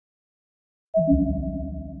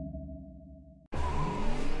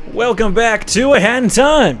Welcome back to A Hat in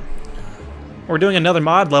Time! We're doing another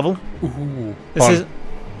mod level. Ooh. This is...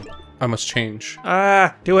 I must change.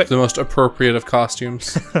 Do it. The most appropriate of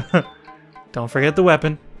costumes. Don't forget the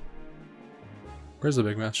weapon. Where's the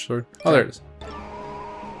big master sword? Oh, there it is.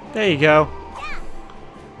 There you go.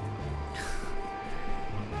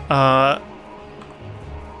 I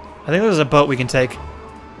think there's a boat we can take.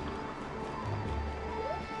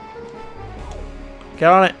 Get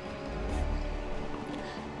on it.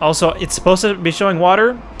 Also, it's supposed to be showing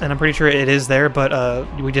water, and I'm pretty sure it is there, but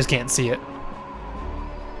we just can't see it.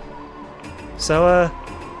 So,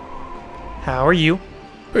 how are you?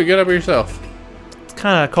 Pretty good about yourself. It's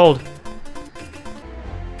kind of cold.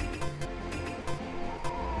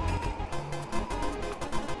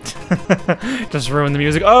 Just ruined the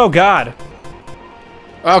music. Oh, God!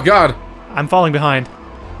 Oh, God! I'm falling behind.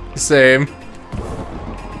 Same.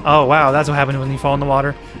 Oh, wow, that's what happens when you fall in the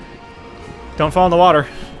water. Don't fall in the water.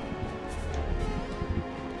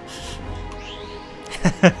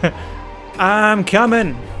 I'm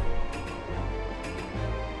coming!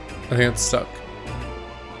 I think it's stuck.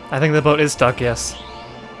 I think the boat is stuck, yes.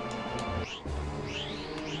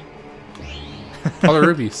 All the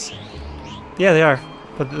rubies. Yeah, they are.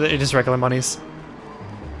 But they're just regular monies.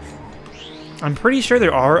 I'm pretty sure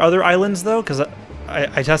there are other islands, though, because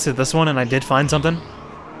I tested this one and I did find something.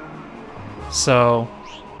 So...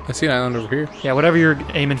 I see an island over here. yeah, whatever you're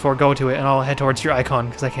aiming for, go to it, and I'll head towards your icon,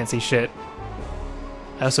 because I can't see shit.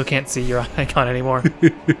 I also can't see your icon anymore.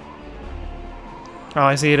 Oh,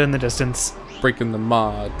 I see it in the distance. Breaking the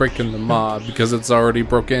mod, because it's already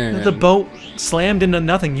broken. The boat slammed into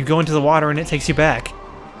nothing. You go into the water and it takes you back.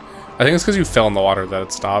 I think it's because you fell in the water that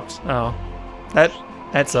it stopped. Oh.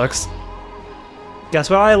 That sucks. Guess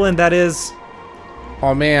what island that is?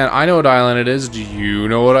 Oh man, I know what island it is. Do you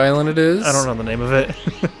know what island it is? I don't know the name of it.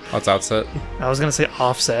 Oh, it's Outset. I was gonna say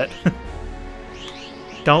Offset.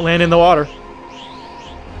 Don't land in the water.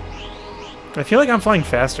 I feel like I'm flying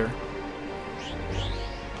faster.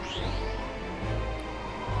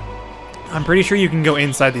 I'm pretty sure you can go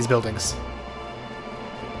inside these buildings.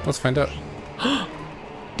 Let's find out.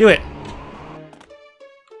 Do it!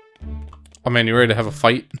 Oh man, you ready to have a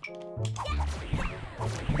fight?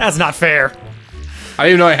 That's not fair! I didn't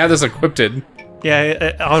even know I had this equipped. Yeah,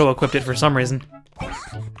 it auto-equipped it for some reason.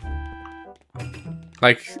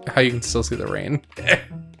 Like, how you can still see the rain. Yeah,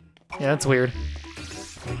 that's weird.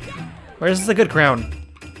 Where's the good crown?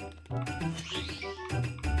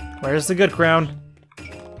 Where's the good crown?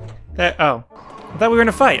 There, oh. I thought we were in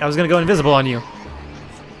a fight. I was gonna go invisible on you.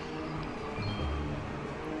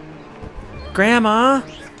 Grandma!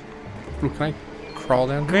 Ooh, can I crawl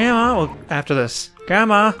down? Grandma! Well, after this.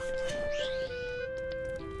 Grandma!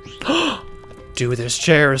 Dude, there's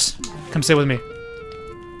chairs. Come sit with me.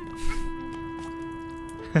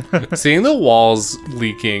 Seeing the walls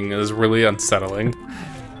leaking is really unsettling.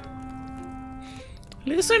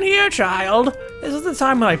 Listen here, child. This is the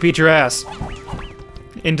time when I beat your ass.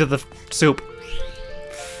 Into the soup.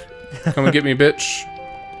 Come and get me, bitch.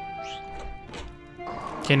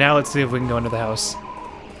 Okay, now let's see if we can go into the house.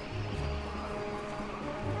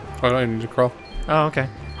 Oh, no, I need to crawl. Oh, okay.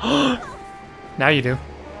 Now you do.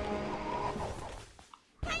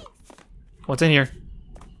 What's in here?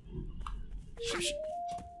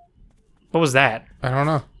 What was that? I don't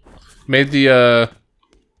know. Made the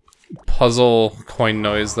puzzle coin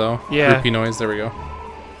noise though. Yeah. Rupee noise. There we go.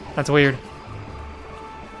 That's weird.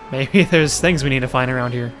 Maybe there's things we need to find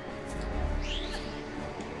around here.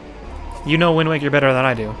 You know Wind Waker better than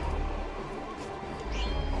I do.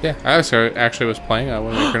 Yeah, I actually was playing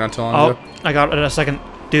Wind Waker not too long ago. I got it in a second.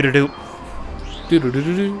 Doo-doo-doo.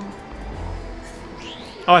 Doo-doo-doo-doo-doo.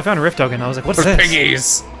 Oh, I found a rift token. I was like, what's They're this?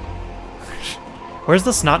 piggies. Where's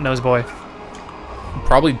the snot-nosed boy?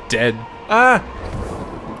 Probably dead. Ah!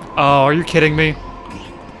 Oh, are you kidding me?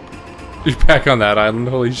 You're back on that island.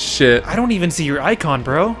 Holy shit. I don't even see your icon,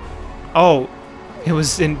 bro. Oh, it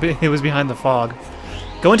was behind the fog.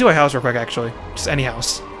 Go into a house real quick, actually. Just any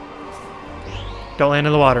house. Don't land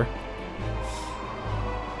in the water.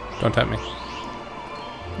 Don't tempt me.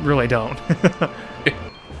 Really don't.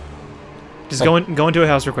 Just go into a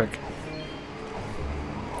house real quick.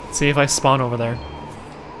 See if I spawn over there.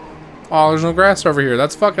 Oh, there's no grass over here.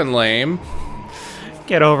 That's fucking lame.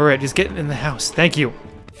 Get over it. Just get in the house. Thank you.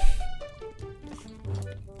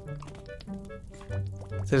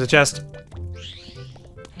 There's a chest.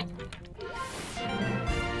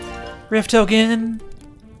 Rift token.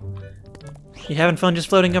 You having fun just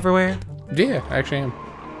floating everywhere? Yeah, I actually am.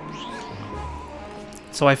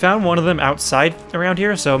 So I found one of them outside around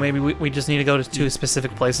here, so maybe we just need to go to two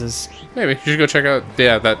specific places. Maybe. You should go check out,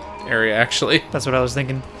 yeah, that area, actually. That's what I was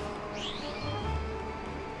thinking.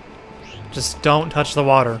 Just don't touch the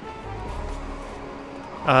water.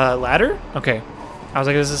 Ladder? Okay. I was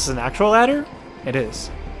like, is this an actual ladder? It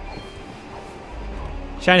is.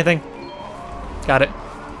 Shiny thing. Got it.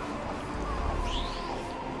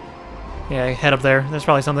 Yeah, head up there. There's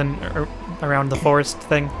probably something around the forest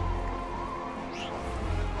thing.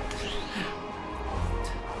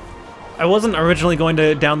 I wasn't originally going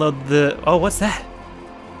to download the... Oh, what's that?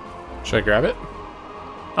 Should I grab it?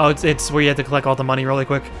 Oh, it's where you have to collect all the money really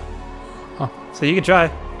quick. Huh. So you can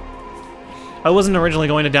try. I wasn't originally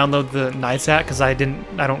going to download the Knight's Hat because I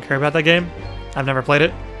don't care about that game. I've never played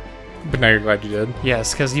it. But now you're glad you did.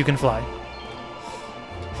 Yes, because you can fly.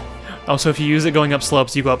 Also, if you use it going up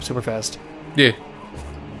slopes, you go up super fast. Yeah.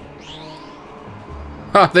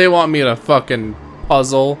 Huh, they want me to fucking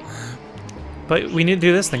puzzle. But we need to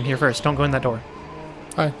do this thing here first. Don't go in that door.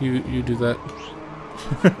 Hi, you do that.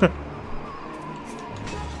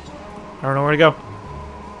 I don't know where to go.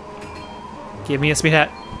 Give me a speed hat.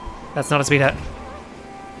 That's not a speed hat.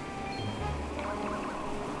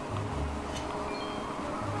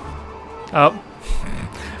 Oh.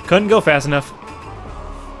 Couldn't go fast enough.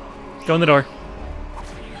 Go in the door.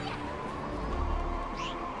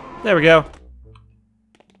 There we go.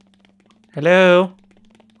 Hello?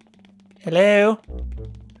 Hello?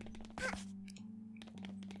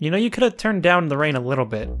 You know, you could have turned down the rain a little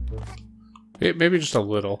bit. Maybe just a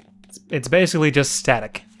little. It's basically just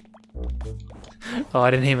static. Oh,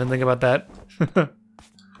 I didn't even think about that.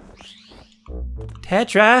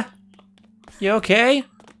 Tetra? You okay?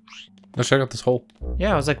 Let's check out this hole.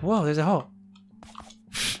 Yeah, I was like, whoa, there's a hole.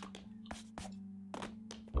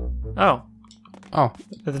 Oh. Oh.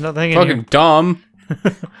 There's nothing in here. Fucking dumb.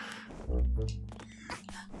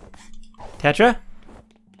 Tetra?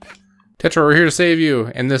 Tetra, we're here to save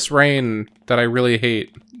you in this rain that I really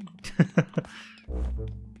hate.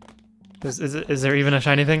 Is there even a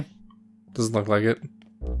shiny thing? Doesn't look like it.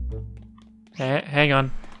 Hang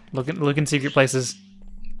on. Look in secret places.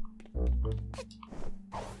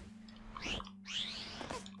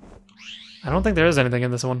 I don't think there is anything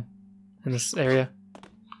in this one. In this area.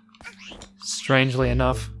 Strangely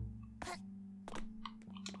enough.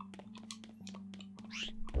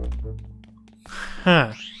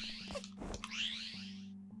 Huh.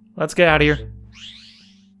 Let's get out of here.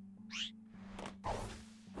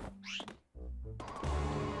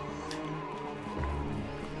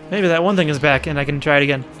 Maybe that one thing is back and I can try it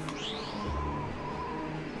again.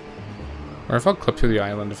 Or if I'll clip through the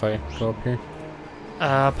island if I go up here.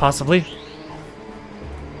 Possibly.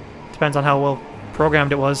 Depends on how well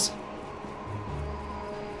programmed it was.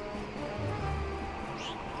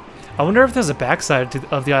 I wonder if there's a backside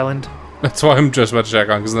of the island. That's what I'm just about to check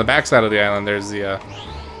on, because on the backside of the island there's the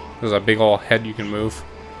there's a big old head you can move.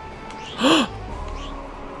 I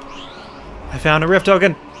found a rift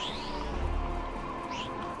token.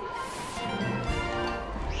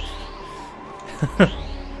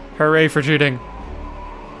 Hooray for cheating.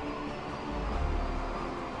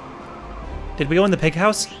 Did we go in the pig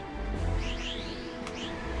house?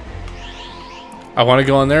 I want to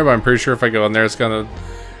go in there, but I'm pretty sure if I go in there it's gonna...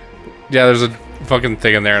 Yeah, there's a fucking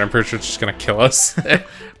thing in there and I'm pretty sure it's just gonna kill us.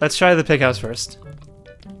 Let's try the pig house first.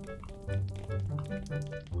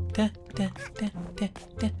 I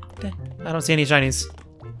don't see any shinies.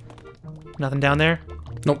 Nothing down there?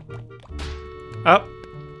 Nope. Oh.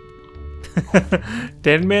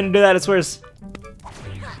 Didn't mean to do that, it swears.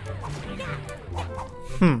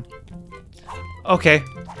 Okay.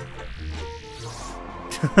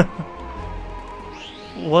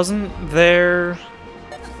 Wasn't there...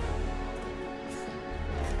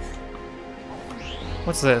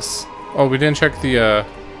 What's this? Oh, we didn't check the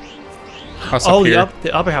house up here.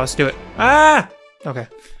 The upper house, do it. Ah! Okay.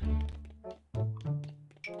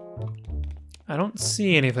 I don't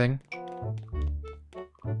see anything.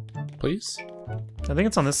 Please? I think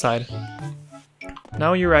it's on this side.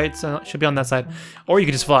 No, you're right. So it should be on that side. Or you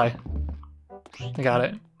could just fly. I got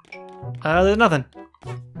it. There's nothing.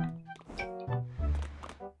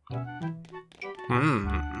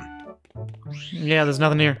 Yeah, there's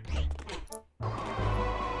nothing here.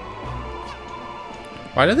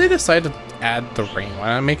 Why did they decide to add the rain? Why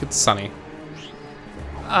not make it sunny?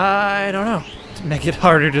 I don't know. To make it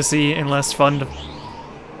harder to see and less fun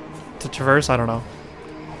to traverse? I don't know.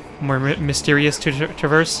 More mysterious to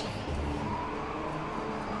traverse?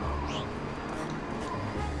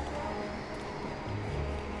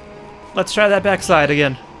 Let's try that backside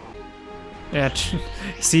again. Yeah,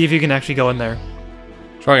 see if you can actually go in there.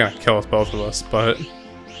 It's probably gonna kill us both of us, but...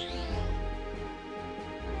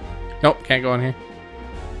 Nope, can't go in here.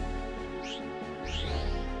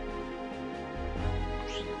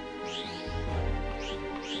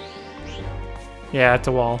 Yeah, it's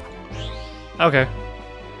a wall. Okay.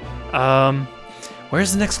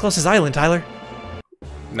 Where's the next closest island, Tyler?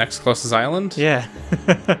 Next closest island? Yeah.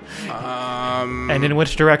 And in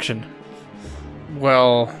which direction?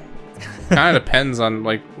 Well, kind of depends on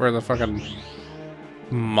like where the fucking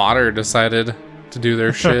modder decided to do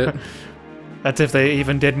their shit. That's if they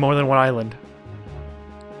even did more than one island.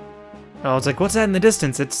 Oh, it's like, what's that in the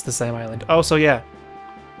distance? It's the same island. Oh, so yeah.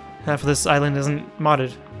 Half of this island isn't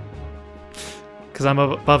modded. Because I'm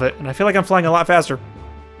above it, and I feel like I'm flying a lot faster.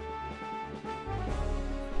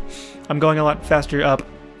 I'm going a lot faster up.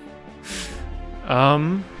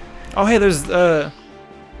 Oh hey, there's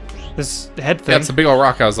this head thing. Yeah, it's a big old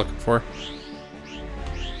rock I was looking for.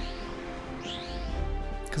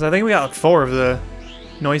 Because I think we got like 4 of the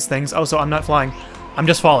noise things. Oh, so I'm not flying. I'm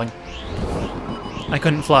just falling. I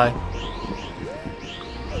couldn't fly.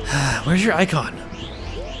 Where's your icon?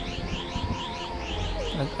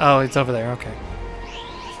 Oh, it's over there. Okay.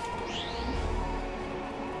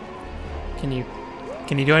 Can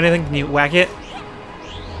you do anything? Can you whack it?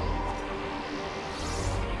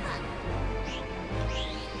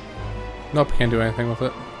 Nope, can't do anything with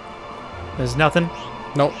it. There's nothing?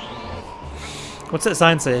 Nope. What's that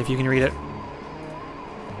sign say, if you can read it?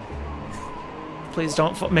 Please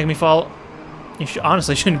don't make me fall. You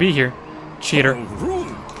honestly shouldn't be here. Cheater.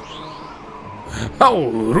 Oh,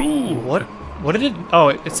 What did it... Oh,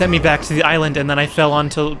 it sent me back to the island, and then I fell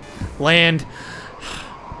onto land.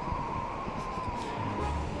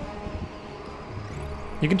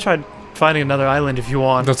 You can try finding another island if you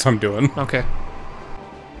want. that's what I'm doing. Okay.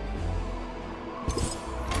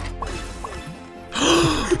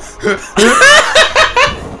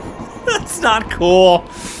 That's not cool.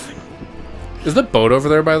 Is the boat over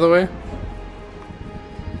there, by the way?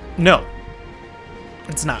 No.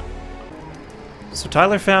 It's not. So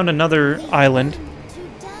Tyler found another island.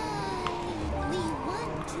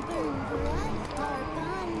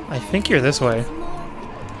 I think you're this way.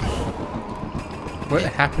 What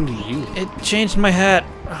happened to you? It changed my hat.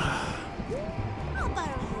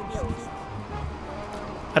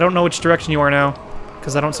 I don't know which direction you are now,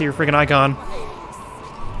 because I don't see your freaking icon.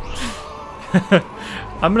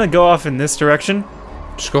 I'm gonna go off in this direction.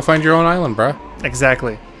 Just go find your own island, bruh.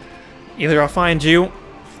 Exactly. Either I'll find you,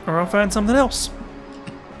 or I'll find something else.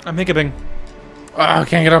 I'm hiccuping. Oh, I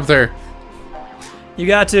can't get up there. You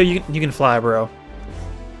got to. You can fly, bro.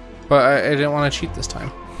 But I didn't want to cheat this time.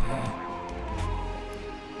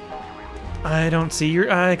 I don't see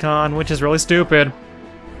your icon, which is really stupid.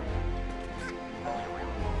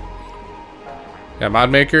 Yeah, Mod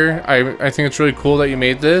Maker, I think it's really cool that you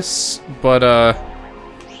made this, but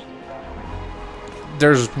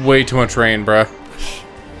there's way too much rain, bruh.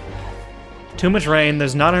 Too much rain.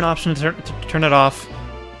 There's not an option to turn it off.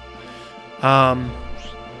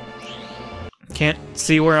 Can't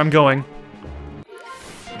see where I'm going.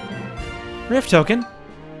 Rift token.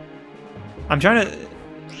 I'm trying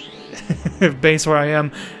to base where I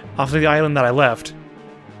am off of the island that I left,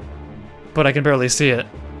 but I can barely see it.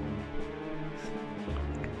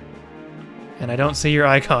 And I don't see your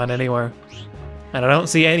icon anywhere. And I don't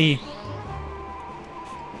see anything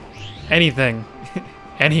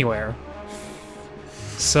anywhere.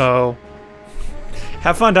 So,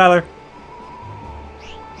 have fun, Tyler.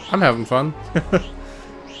 I'm having fun.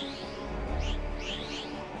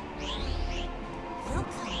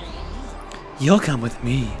 You'll come with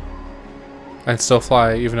me. I'd still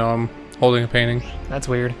fly, even though I'm holding a painting. That's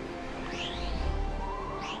weird.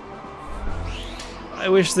 I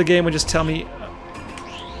wish the game would just tell me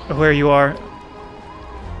where you are.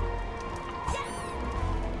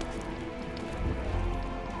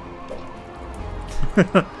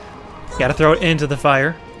 Gotta throw it into the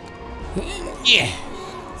fire. Yeah.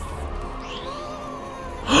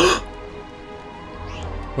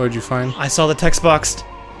 What did you find? I saw the text box.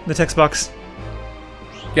 The text box.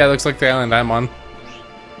 Yeah, it looks like the island I'm on.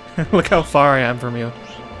 Look how far I am from you.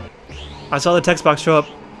 I saw the text box show up,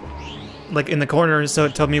 like, in the corner, so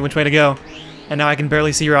it told me which way to go. And now I can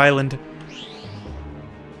barely see your island.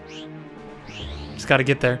 Just gotta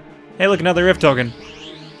get there. Hey, look, another rift token.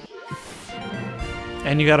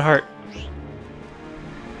 And you got a heart.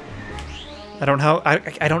 I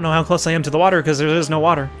don't know how close I am to the water because there is no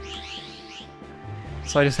water.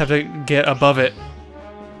 So I just have to get above it.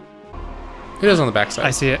 It is on the backside.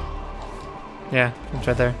 I see it. Yeah, it's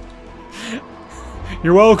right there.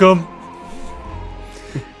 You're welcome.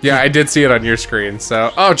 Yeah, I did see it on your screen,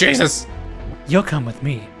 so... Oh, Jesus! You'll come with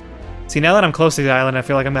me. See, now that I'm close to the island, I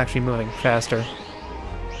feel like I'm actually moving faster.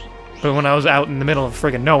 But when I was out in the middle of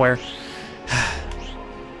friggin' nowhere...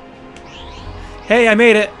 Hey, I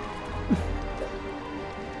made it!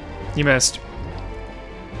 You missed.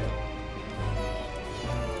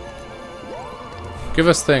 Give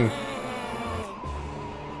us thing.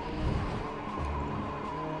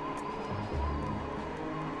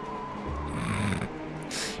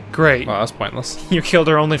 Great. Well, that's pointless. You killed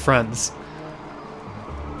our only friends.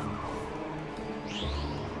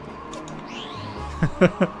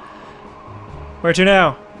 Where to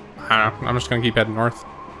now? I don't know. I'm just gonna keep heading north.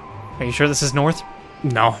 Are you sure this is north?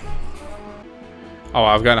 No. Oh,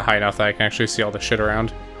 I've gotten high enough that I can actually see all the shit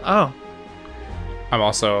around. Oh. I'm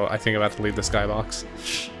also, I think, about to leave the skybox.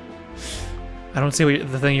 I don't see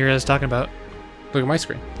what the thing you're guys talking about. Look at my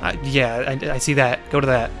screen. Yeah, I see that. Go to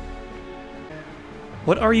that.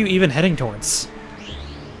 What are you even heading towards?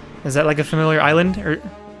 Is that like a familiar island, or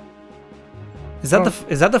is that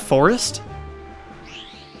the forest?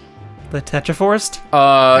 The Tetra Forest?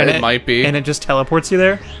 It might be. And it just teleports you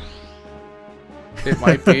there? It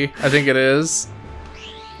might be. I think it is.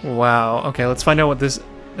 Wow. Okay, let's find out what this...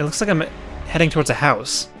 It looks like I'm heading towards a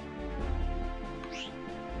house.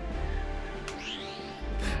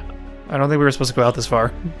 I don't think we were supposed to go out this far.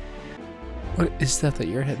 What is that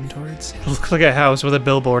you're heading towards? It looks like a house with a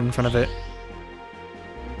billboard in front of it.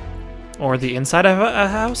 Or the inside of a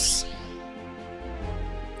house?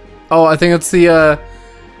 Oh, I think it's the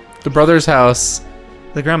brother's house.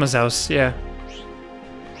 The grandma's house, yeah.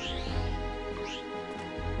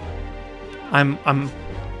 I'm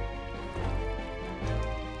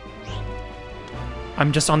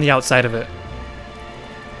just on the outside of it.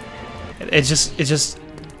 It's just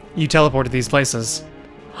you teleported these places.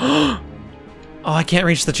 Oh, I can't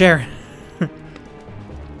reach the chair.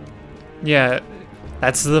 Yeah,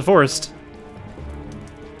 that's the forest.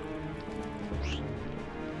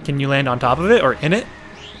 Can you land on top of it or in it?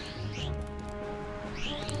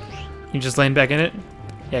 You just land back in it?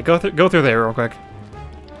 Yeah, go through there real quick.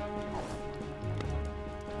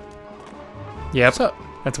 Yep. What's up?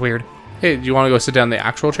 That's weird. Hey, do you want to go sit down in the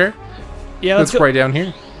actual chair? Yeah, let's That's go. right down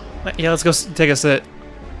here. Yeah, let's go take a sit.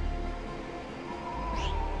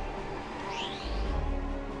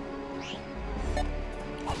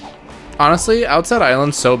 Honestly, Outside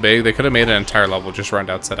Island's so big, they could have made an entire level just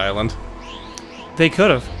around Outside Island. They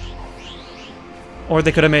could have. Or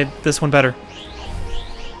they could have made this one better.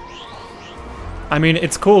 I mean,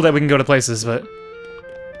 it's cool that we can go to places, but...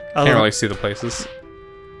 Can't really see the places.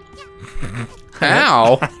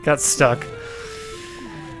 Ow! I got stuck.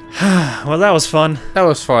 Well, that was fun. That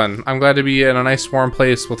was fun. I'm glad to be in a nice warm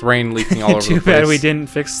place with rain leaking all over the place. Too bad we didn't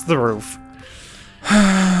fix the roof.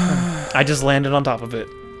 I just landed on top of it.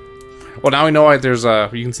 Well, now we know why there's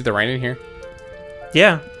you can see the rain in here.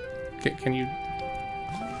 Yeah. Can you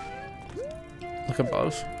look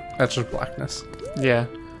above? That's just blackness. Yeah.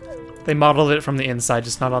 They modeled it from the inside,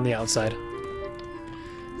 just not on the outside.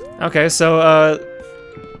 Okay, so,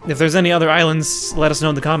 if there's any other islands, let us know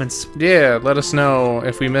in the comments. Yeah, let us know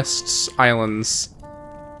if we missed islands.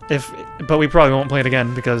 But we probably won't play it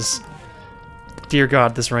again, because... Dear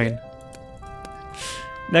God, this rain.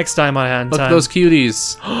 Next time on Hand Look Time. at those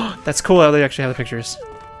cuties. That's cool how they actually have the pictures.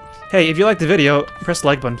 Hey, if you liked the video, press the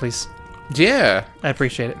like button, please. Yeah. I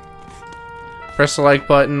appreciate it. Press the like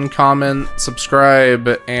button, comment, subscribe,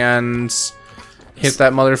 and hit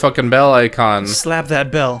that motherfucking bell icon. Slap that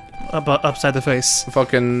bell upside the face.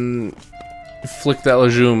 Fucking flick that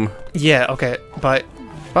legume. Yeah, okay, bye.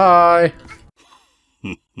 Bye.